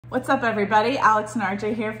What's up everybody? Alex and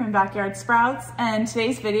RJ here from Backyard Sprouts, and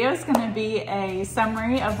today's video is going to be a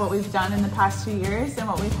summary of what we've done in the past 2 years and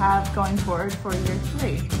what we have going forward for year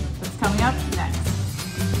 3. That's coming up next.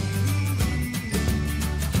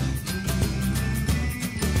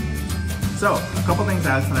 So, a couple things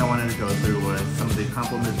Alex and I wanted to go through was some of the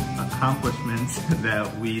accomplishments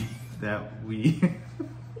that we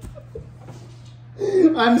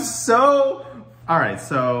Alright,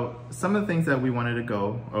 so some of the things that we wanted to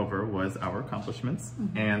go over was our accomplishments.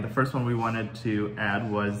 And the first one we wanted to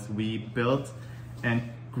add was we built and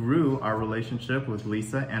grew our relationship with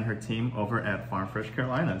Lisa and her team over at Farm Fresh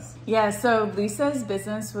Carolinas. Yeah, so Lisa's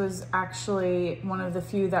business was actually one of the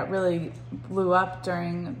few that really blew up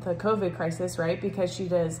during the COVID crisis, right? Because she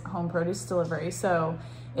does home produce delivery. So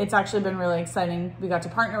it's actually been really exciting. We got to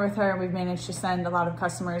partner with her and we've managed to send a lot of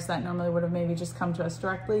customers that normally would have maybe just come to us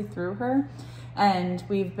directly through her. And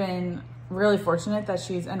we've been really fortunate that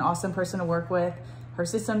she's an awesome person to work with. Her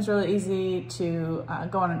system's really easy to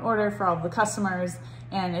go on an order for all of the customers,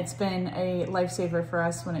 and it's been a lifesaver for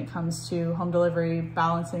us when it comes to home delivery,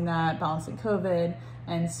 balancing COVID,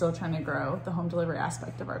 and still trying to grow the home delivery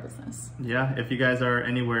aspect of our business. Yeah, if you guys are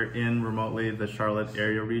anywhere in remotely the Charlotte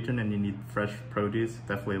area region and you need fresh produce,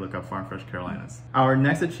 definitely look up Farm Fresh Carolinas. Our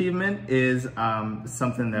next achievement is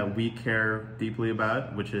something that we care deeply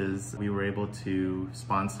about, which is we were able to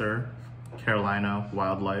sponsor Carolina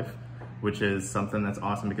Wildlife, which is something that's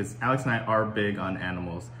awesome because Alex and I are big on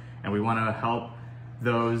animals and we want to help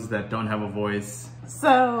those that don't have a voice.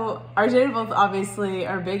 So RJ and both obviously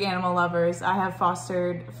are big animal lovers. I have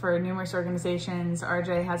fostered for numerous organizations.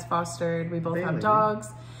 RJ has fostered. We both have dogs.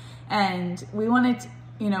 And we wanted,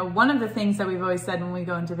 one of the things that we've always said when we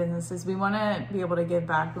go into business is we want to be able to give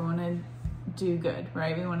back. We want to do good,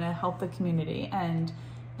 right? We want to help the community. And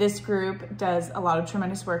this group does a lot of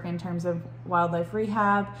tremendous work in terms of wildlife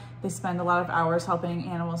rehab. They spend a lot of hours helping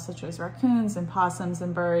animals such as raccoons and possums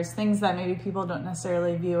and birds, things that maybe people don't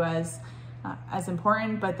necessarily view as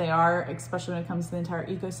important, but they are, especially when it comes to the entire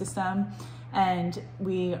ecosystem. And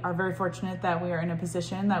we are very fortunate that we are in a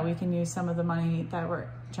position that we can use some of the money that we're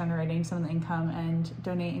generating, some of the income, and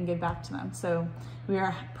donate and give back to them. So we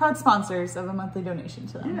are proud sponsors of a monthly donation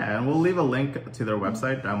to them. Yeah, and we'll leave a link to their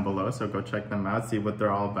website down below, so go check them out, see what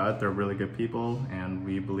they're all about. They're really good people, and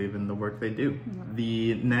we believe in the work they do.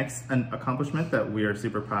 The next accomplishment that we are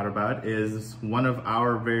super proud about is one of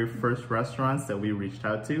our very first restaurants that we reached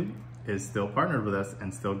out to is still partnered with us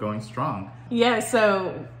and still going strong. Yeah,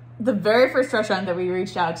 so the very first restaurant that we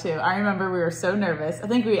reached out to, I remember we were so nervous. I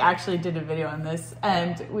think we actually did a video on this,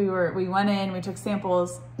 and we went in, we took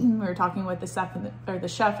samples, we were talking with the chef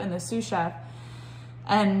and the sous chef,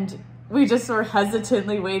 and we just were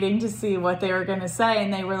hesitantly waiting to see what they were going to say,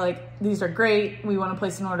 and they were like, "These are great. We want to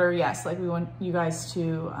place an order. Yes, like we want you guys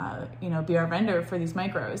to, be our vendor for these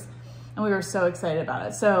micros," and we were so excited about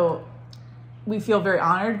it. So we feel very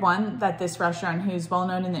honored, one, that this restaurant, who's well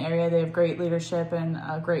known in the area, they have great leadership and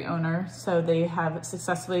a great owner. So they have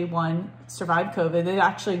successfully, one, survived COVID. They've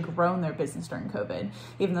actually grown their business during COVID,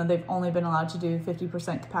 even though they've only been allowed to do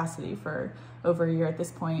 50% capacity for over a year at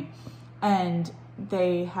this point. And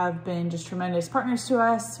they have been just tremendous partners to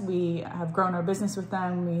us. We have grown our business with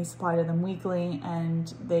them. We supply to them weekly,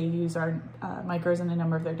 and they use our micros in a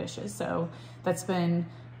number of their dishes. So that's been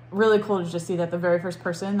really cool to just see that the very first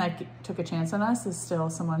person that took a chance on us is still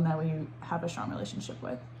someone that we have a strong relationship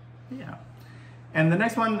with. Yeah. And the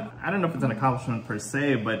next one, I don't know if it's an accomplishment per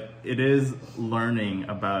se, but it is learning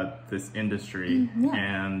about this industry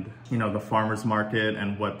and, the farmer's market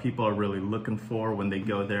and what people are really looking for when they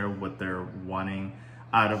go there, what they're wanting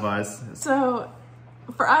out of us. So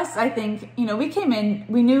for us, I think, we came in,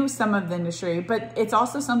 we knew some of the industry, but it's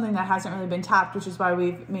also something that hasn't really been tapped, which is why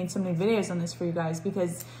we've made so many videos on this for you guys,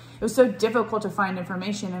 because it was so difficult to find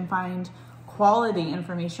information and find quality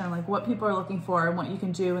information on like what people are looking for and what you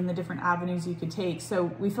can do and the different avenues you could take.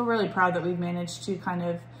 So we feel really proud that we've managed to kind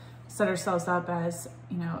of set ourselves up as,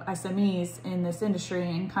 SMEs in this industry,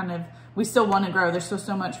 and we still want to grow. There's still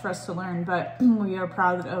so much for us to learn, but we are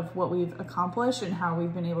proud of what we've accomplished and how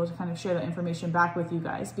we've been able to kind of share that information back with you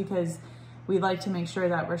guys, because we like to make sure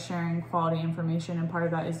that we're sharing quality information. And part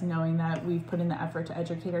of that is knowing that we've put in the effort to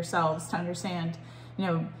educate ourselves, to understand,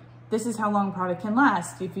 this is how long product can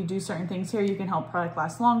last. If you do certain things here, you can help product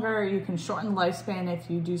last longer. You can shorten the lifespan if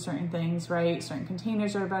you do certain things, right? Certain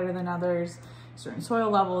containers are better than others, certain soil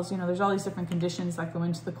levels, there's all these different conditions that go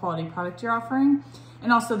into the quality product you're offering,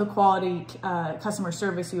 and also the quality customer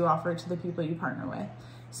service you offer to the people you partner with.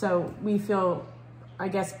 So we feel, I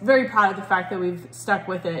guess, very proud of the fact that we've stuck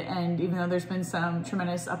with it. And even though there's been some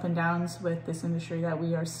tremendous up and downs with this industry, that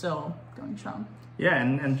we are still going strong. Yeah,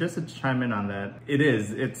 and just to chime in on that,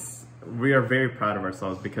 we are very proud of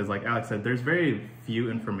ourselves because like Alex said, there's very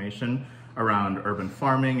few information around urban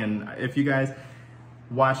farming. And if you guys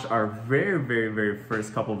watched our very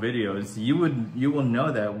first couple videos, you will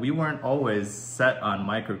know that we weren't always set on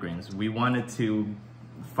microgreens. We wanted to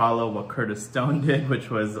follow what Curtis Stone did,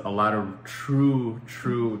 which was a lot of true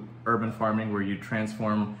urban farming where you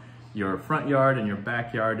transform your front yard and your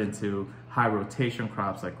backyard into high rotation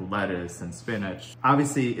crops like lettuce and spinach.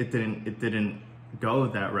 Obviously it didn't go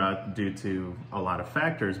that route due to a lot of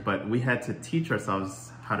factors, but we had to teach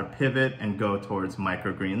ourselves how to pivot and go towards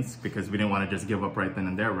microgreens because we didn't want to just give up right then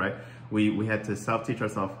and there, right? We had to self-teach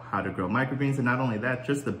ourselves how to grow microgreens, and not only that,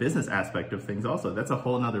 just the business aspect of things also. That's a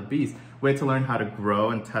whole nother beast. We had to learn how to grow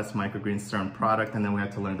and test microgreens certain product, and then we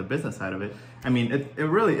had to learn the business side of it. I mean, it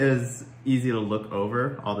really is easy to look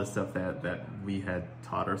over all the stuff that we had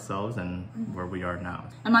taught ourselves and where we are now.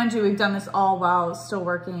 And mind you, we've done this all while still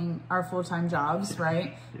working our full-time jobs,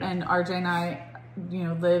 right? Yeah. And RJ and I,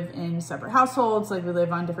 live in separate households, like we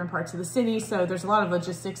live on different parts of the city. So there's a lot of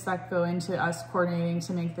logistics that go into us coordinating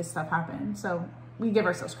to make this stuff happen. So we give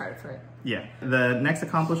ourselves credit for it. Yeah. The next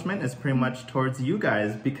accomplishment is pretty much towards you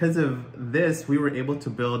guys. Because of this, we were able to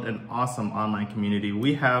build an awesome online community.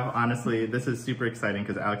 We have, honestly, this is super exciting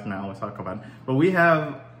because Alex and I always talk about it, but we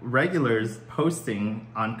have regulars posting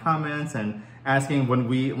on comments and asking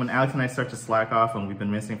when Alex and I start to slack off and we've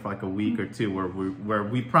been missing for like a week or two where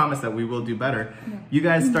we promise that we will do better. Yeah. You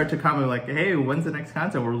guys start to comment like, hey, when's the next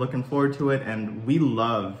content? We're looking forward to it. And we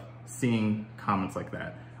love seeing comments like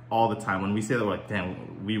that all the time. When we say that, we're like,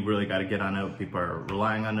 damn, we really got to get on it. People are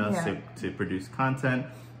relying on us to produce content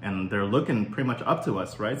and they're looking pretty much up to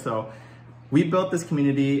us, right? So we built this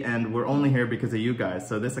community and we're only here because of you guys.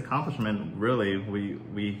 So this accomplishment, really,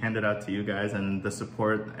 we handed out to you guys and the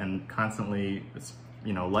support and constantly,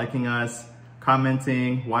 liking us,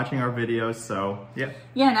 commenting, watching our videos. So yeah.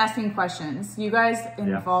 Yeah, and asking questions. You guys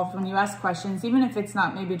involved when you ask questions, even if it's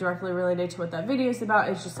not maybe directly related to what that video is about,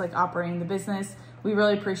 it's just like operating the business. We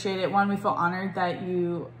really appreciate it. One, we feel honored that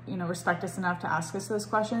you respect us enough to ask us those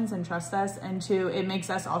questions and trust us. And two, it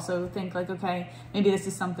makes us also think like, okay, maybe this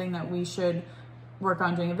is something that we should work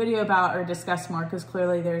on doing a video about or discuss more, because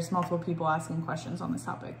clearly there's multiple people asking questions on this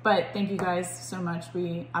topic. But thank you guys so much.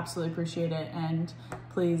 We absolutely appreciate it. And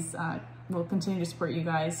please, we'll continue to support you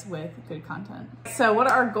guys with good content. So what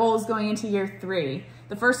are our goals going into year 3?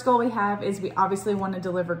 The first goal we have is we obviously want to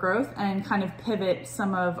deliver growth and kind of pivot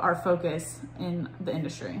some of our focus in the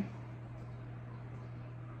industry.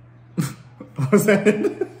 What was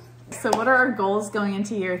that? So what are our goals going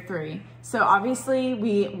into year 3? So obviously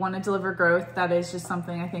we want to deliver growth. That is just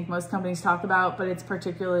something I think most companies talk about, but it's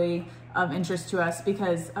particularly of interest to us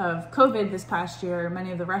because of COVID this past year.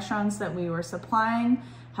 Many of the restaurants that we were supplying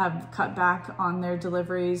have cut back on their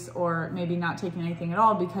deliveries or maybe not taking anything at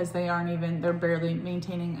all because they're barely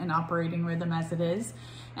maintaining an operating rhythm as it is.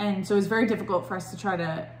 And so it's very difficult for us to try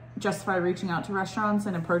to justify reaching out to restaurants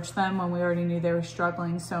and approach them when we already knew they were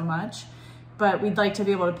struggling so much. But we'd like to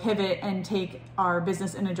be able to pivot and take our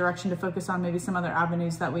business in a direction to focus on maybe some other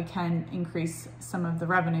avenues that we can increase some of the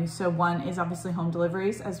revenue. So one is obviously home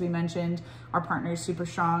deliveries. As we mentioned, our partner is super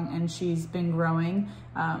strong and she's been growing.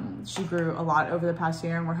 She grew a lot over the past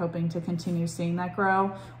year and we're hoping to continue seeing that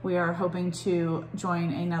grow. We are hoping to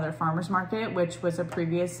join another farmer's market, which was a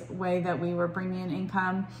previous way that we were bringing in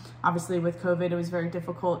income. Obviously with COVID, it was very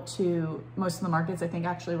difficult most of the markets I think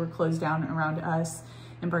actually were closed down around us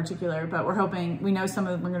in particular, but we know some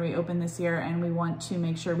of them are going to be open this year and we want to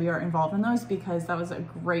make sure we are involved in those because that was a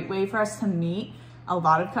great way for us to meet a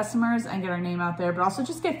lot of customers and get our name out there, but also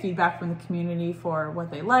just get feedback from the community for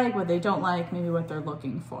what they like, what they don't like, maybe what they're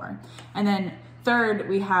looking for. And then third,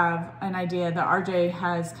 we have an idea that RJ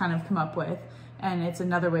has kind of come up with, and it's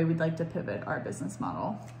another way we'd like to pivot our business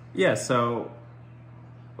model. Yeah, so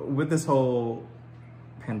with this whole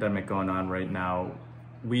pandemic going on right now,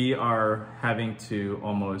 we are having to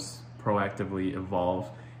almost proactively evolve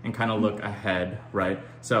and kind of look ahead, right?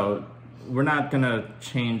 So we're not gonna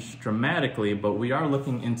change dramatically, but we are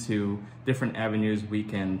looking into different avenues we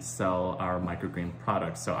can sell our microgreen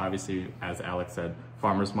products. So obviously, as Alex said,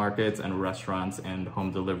 farmers markets and restaurants and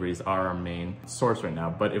home deliveries are our main source right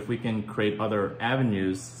now. But if we can create other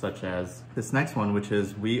avenues, such as this next one, which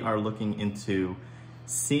is we are looking into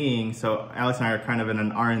so Alex and I are kind of in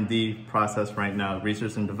an R&D process right now,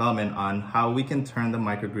 research and development, on how we can turn the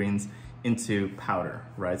microgreens into powder,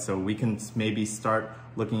 right? So we can maybe start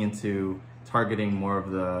looking into targeting more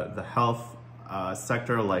of the health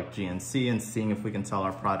sector like GNC and seeing if we can sell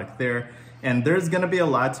our product there. And there's gonna be a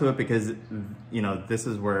lot to it because, this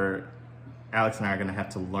is where Alex and I are gonna have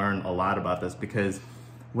to learn a lot about this, because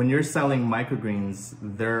when you're selling microgreens,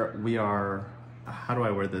 we are, how do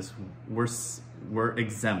I word this? We're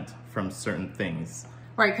exempt from certain things.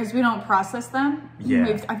 Right, because we don't process them.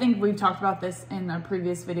 Yeah. I think we've talked about this in a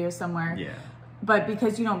previous video somewhere. Yeah. But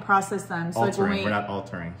because you don't process them, so Altering, we're not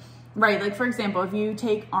altering. Right, like for example, if you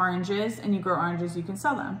take oranges and you grow oranges, you can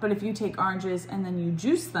sell them. But if you take oranges and then you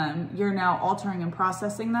juice them, you're now altering and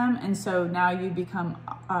processing them. And so now you become,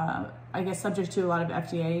 I guess, subject to a lot of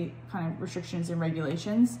FDA kind of restrictions and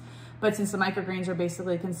regulations. But since the microgreens are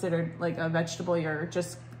basically considered like a vegetable, you're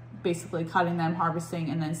just basically cutting them, harvesting,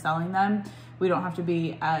 and then selling them. We don't have to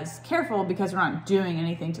be as careful because we're not doing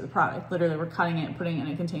anything to the product. Literally, we're cutting it, putting it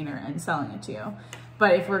in a container, and selling it to you.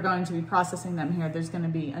 But if we're going to be processing them here, there's going to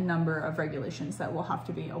be a number of regulations that we'll have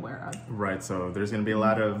to be aware of. Right, so there's going to be a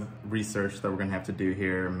lot of research that we're going to have to do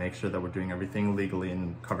here, make sure that we're doing everything legally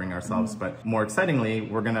and covering ourselves. But more excitingly,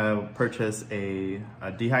 we're going to purchase a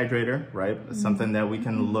dehydrator, right? Something that we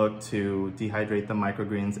can look to dehydrate the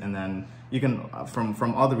microgreens, and then you can,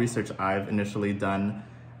 from all the research I've initially done,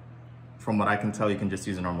 from what I can tell, you can just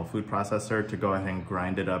use a normal food processor to go ahead and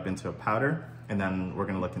grind it up into a powder. And then we're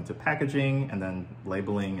gonna look into packaging and then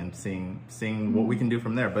labeling and seeing what we can do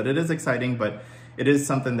from there. But it is exciting, but it is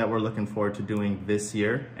something that we're looking forward to doing this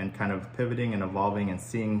year, and kind of pivoting and evolving and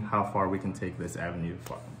seeing how far we can take this avenue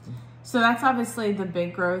for. So that's obviously the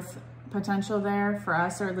big growth potential there for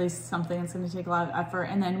us, or at least something that's going to take a lot of effort.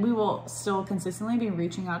 And then we will still consistently be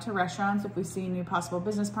reaching out to restaurants if we see new possible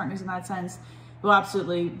business partners in that sense. Well,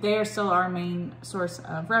 absolutely. They are still our main source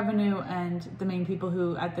of revenue and the main people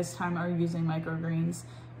who at this time are using microgreens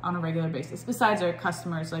on a regular basis, besides our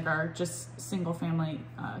customers, like our just single family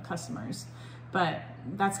customers. But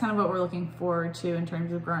that's kind of what we're looking forward to in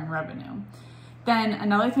terms of growing revenue. Then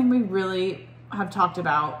another thing we really have talked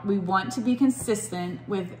about, we want to be consistent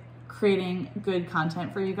with creating good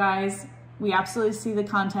content for you guys. We absolutely see the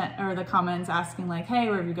content or the comments asking like, hey,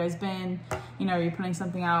 where have you guys been? You know, are you putting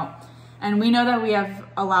something out? And we know that we have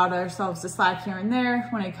allowed ourselves to slack here and there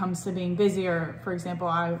when it comes to being busy. Or, for example,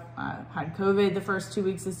 I had COVID the first 2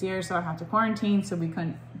 weeks this year, so I had to quarantine, so we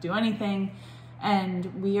couldn't do anything.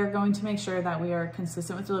 And we are going to make sure that we are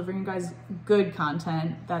consistent with delivering you guys good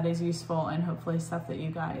content that is useful and hopefully stuff that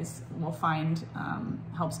you guys will find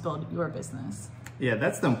helps build your business. Yeah,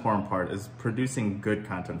 that's the important part, is producing good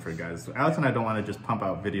content for you guys. So Alex and I don't want to just pump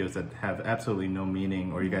out videos that have absolutely no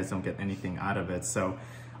meaning or you guys don't get anything out of it. So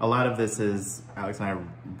a lot of this is Alex and I are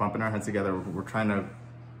bumping our heads together. We're trying to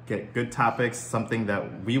get good topics, something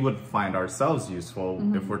that we would find ourselves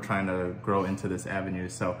useful if we're trying to grow into this avenue.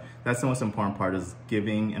 So that's the most important part, is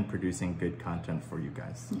giving and producing good content for you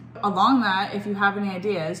guys. Along that, if you have any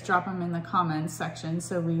ideas, drop them in the comments section,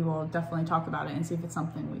 so we will definitely talk about it and see if it's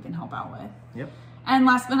something we can help out with. Yep. And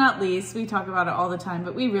last but not least, we talk about it all the time,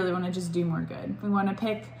 but we really want to just do more good. We want to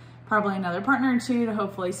pick probably another partner or two to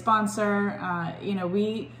hopefully sponsor. You know,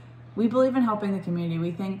 we believe in helping the community.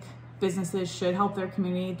 We think businesses should help their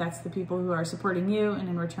community. That's the people who are supporting you, and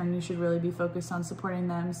in return, you should really be focused on supporting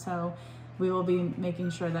them. So we will be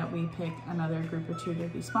making sure that we pick another group or two to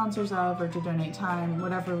be sponsors of, or to donate time,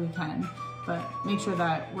 whatever we can. But make sure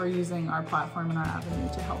that we're using our platform and our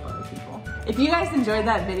avenue to help other people. If you guys enjoyed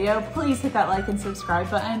that video, please hit that like and subscribe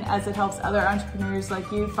button, as it helps other entrepreneurs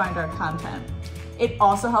like you find our content. It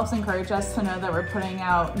also helps encourage us to know that we're putting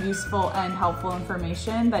out useful and helpful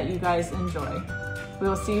information that you guys enjoy. We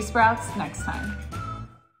will see you Sprouts next time.